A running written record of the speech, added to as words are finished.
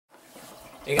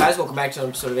Hey guys, welcome back to an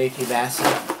episode of AP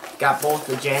Bassing. Got both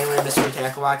the January mystery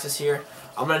tackle boxes here.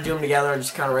 I'm going to do them together. I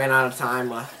just kind of ran out of time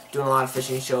doing a lot of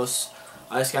fishing shows.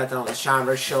 I just got done with the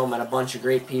Schomburg show, met a bunch of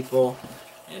great people,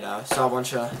 and saw a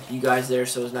bunch of you guys there,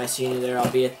 so it was nice seeing you there. I'll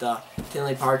be at the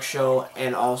Tinley Park show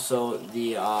and also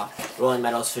the Rolling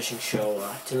Meadows fishing show.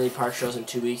 Tinley Park show's in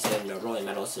 2 weeks and Rolling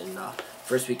Meadows in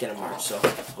first weekend of March. So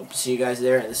hope to see you guys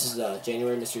there, and this is the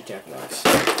January mystery tackle box.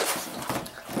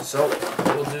 So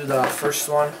we'll do the first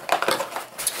one.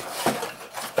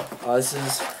 This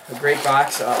is a great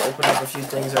box. Opened up a few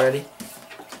things already.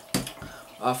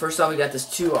 First off, we got this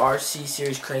 2RC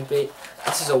series crankbait.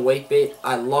 This is a wake bait.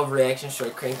 I love reaction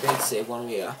strike crankbaits. They won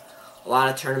me a lot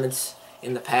of tournaments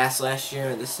in the past last year,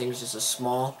 and this thing is just a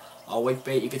small wake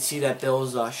bait. You can see that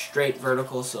bill's straight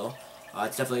vertical, so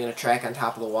it's definitely going to track on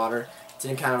top of the water. It's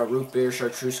in kind of a root beer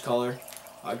chartreuse color.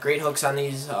 Great hooks on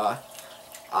these.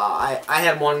 I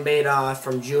had one bait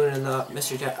from June in the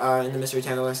mystery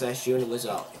tackle box last June. It was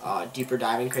a deeper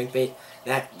diving crankbait.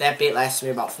 That bait lasted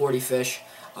me about 40 fish.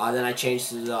 Then I changed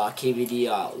to the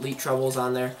KVD Elite Troubles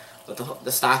on there, but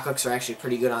the stock hooks are actually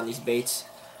pretty good on these baits.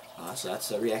 So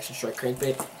that's a reaction strike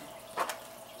crankbait.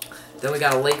 Then we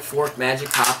got a Lake Fork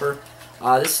Magic Popper.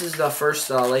 This is the first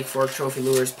Lake Fork Trophy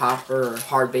Lures popper or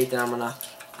hard bait that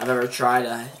I've ever tried.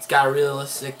 It's got a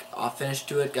realistic finish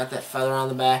to it. Got that feather on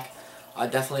the back.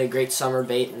 Definitely a great summer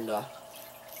bait, and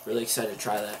really excited to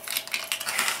try that.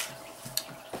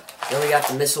 Then we got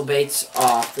the Missile Baits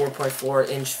 4.4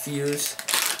 inch fuse.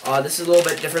 This is a little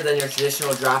bit different than your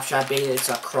traditional drop shot bait. It's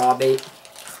a craw bait.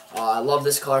 I love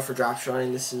this color for drop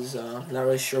shotting. This is not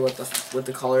really sure what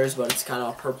the color is, but it's kind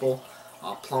of a purple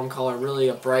plum color. Really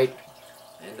a bright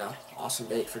and awesome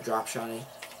bait for drop shotting.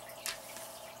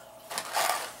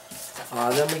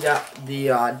 Then we got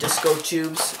the Disco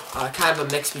Tubes, kind of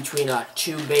a mix between a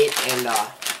tube bait and a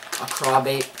craw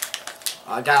bait.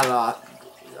 Got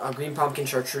a green pumpkin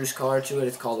chartreuse color to it.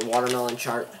 It's called the Watermelon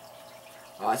Chart.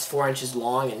 It's 4 inches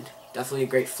long and definitely a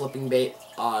great flipping bait.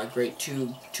 Great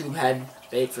tube head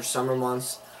bait for summer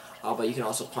months. But you can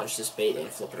also punch this bait and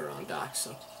flip it around docks.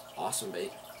 So awesome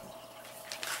bait.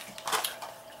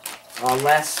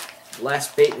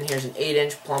 Last bait in here is an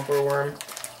 8-inch plumper worm.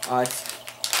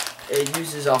 It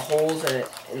uses holes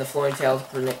in the flowing tail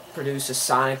to produce a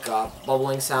sonic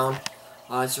bubbling sound.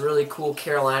 It's a really cool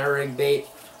Carolina rig bait.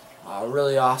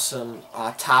 Really awesome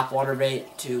top water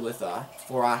bait too, with a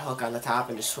 4-aught hook on the top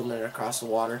and just swimming it across the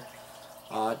water.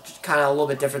 Kind of a little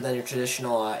bit different than your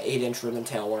traditional 8-inch ribbon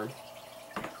tail worm.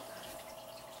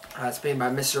 It's made by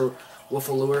Mr.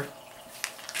 Wiffle Lure.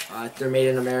 They're made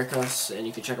in America, and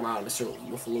you can check them out at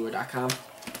MrWiffleLure.com.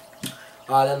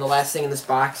 Then the last thing in this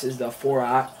box is the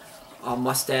 4-aught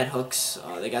Mustad hooks.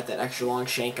 They got that extra long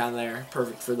shank on there,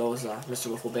 perfect for those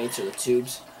Mr. Wiffle baits or the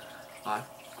tubes.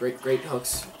 Great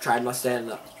hooks. I've tried Mustad in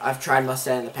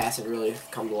the past and really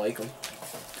come to like them.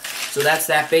 So that's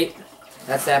that bait.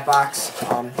 That's that box.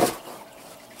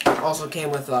 Also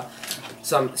came with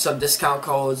some discount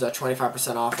codes,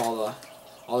 25% off all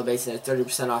the baits, and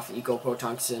 30% off Eco Pro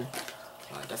Tungsten.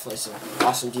 Definitely some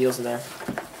awesome deals in there.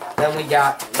 Then we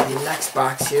got the next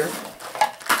box here.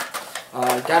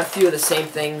 Got a few of the same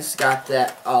things. Got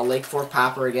that Lake Fork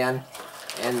Popper again,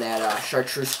 and that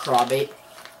chartreuse craw bait.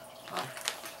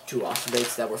 Two awesome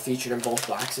baits that were featured in both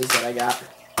boxes that I got.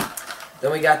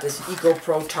 Then we got this Eco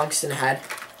Pro Tungsten head.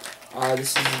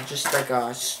 This is just like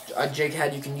a jig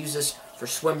head. You can use this for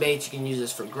swim baits. You can use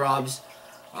this for grubs.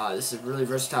 This is really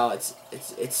versatile.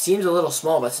 It seems a little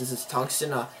small, but since it's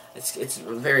tungsten, it's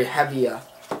a very heavy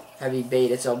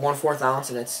bait. It's a 1/4 ounce,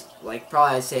 and it's like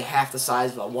probably I'd say half the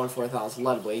size of a 1/4 ounce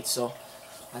lead weight. So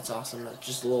that's awesome.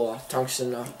 Just a little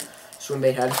tungsten swim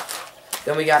bait head.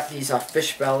 Then we got these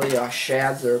fish belly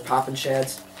shads, or poppin'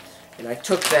 shads, and I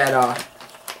took that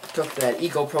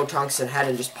Eco Pro Tungsten head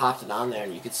and just popped it on there,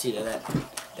 and you can see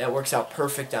that works out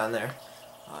perfect on there.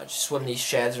 Just swim these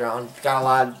shads around. Got a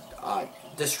lot of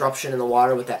disruption in the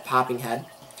water with that popping head.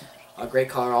 Great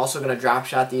color. Also going to drop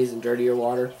shot these in dirtier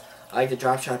water. I like to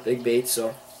drop shot big baits,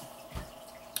 so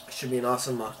it should be an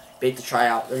awesome bait to try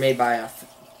out. They're made by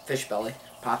Fish Belly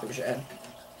Poppin' Shad.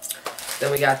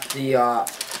 Then we got the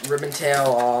ribbon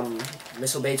tail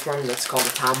missile baits worm. That's called the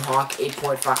Tomahawk,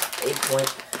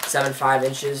 8.75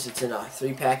 inches. It's in a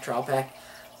 3-pack, trial pack.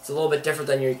 It's a little bit different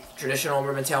than your traditional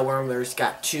ribbon tail worm. There's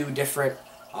got 2 different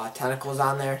tentacles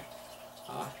on there.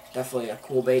 Definitely a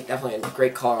cool bait. Definitely a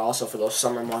great color also for those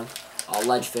summer month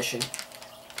ledge fishing.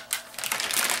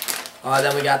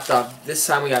 Then we got this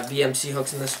time we got VMC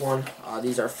hooks in this one.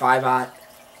 These are 5-aught,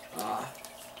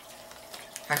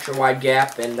 extra wide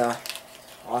gap, and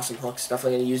awesome hooks.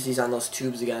 Definitely going to use these on those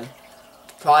tubes again.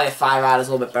 Probably a 5-aught is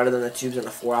a little bit better than the tubes and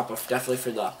the 4-aught, but definitely for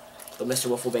the Mr.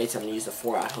 Wiffle baits, I'm going to use the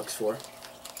 4-aught hooks for.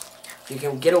 If you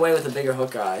can get away with a bigger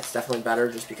hook, it's definitely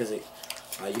better just because you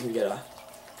can get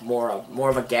more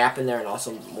of a gap in there and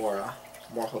also more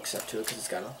hooks up to it because it's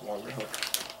got a longer hook.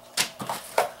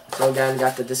 So again,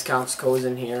 got the discounts codes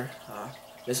in here.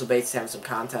 Missile Baits having some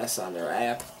contests on their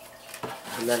app.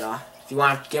 And then if you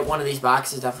want to get one of these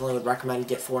boxes, definitely would recommend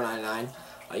get $4.99.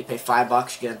 You pay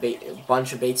 $5, you get a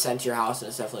bunch of baits sent to your house, and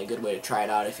it's definitely a good way to try it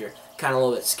out if you're kind of a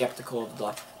little bit skeptical of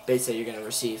the baits that you're going to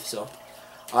receive. So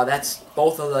that's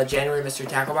both of the January Mystery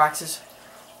Tackle boxes.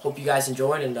 Hope you guys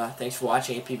enjoyed, and thanks for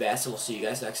watching AP Bass, and we'll see you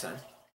guys next time.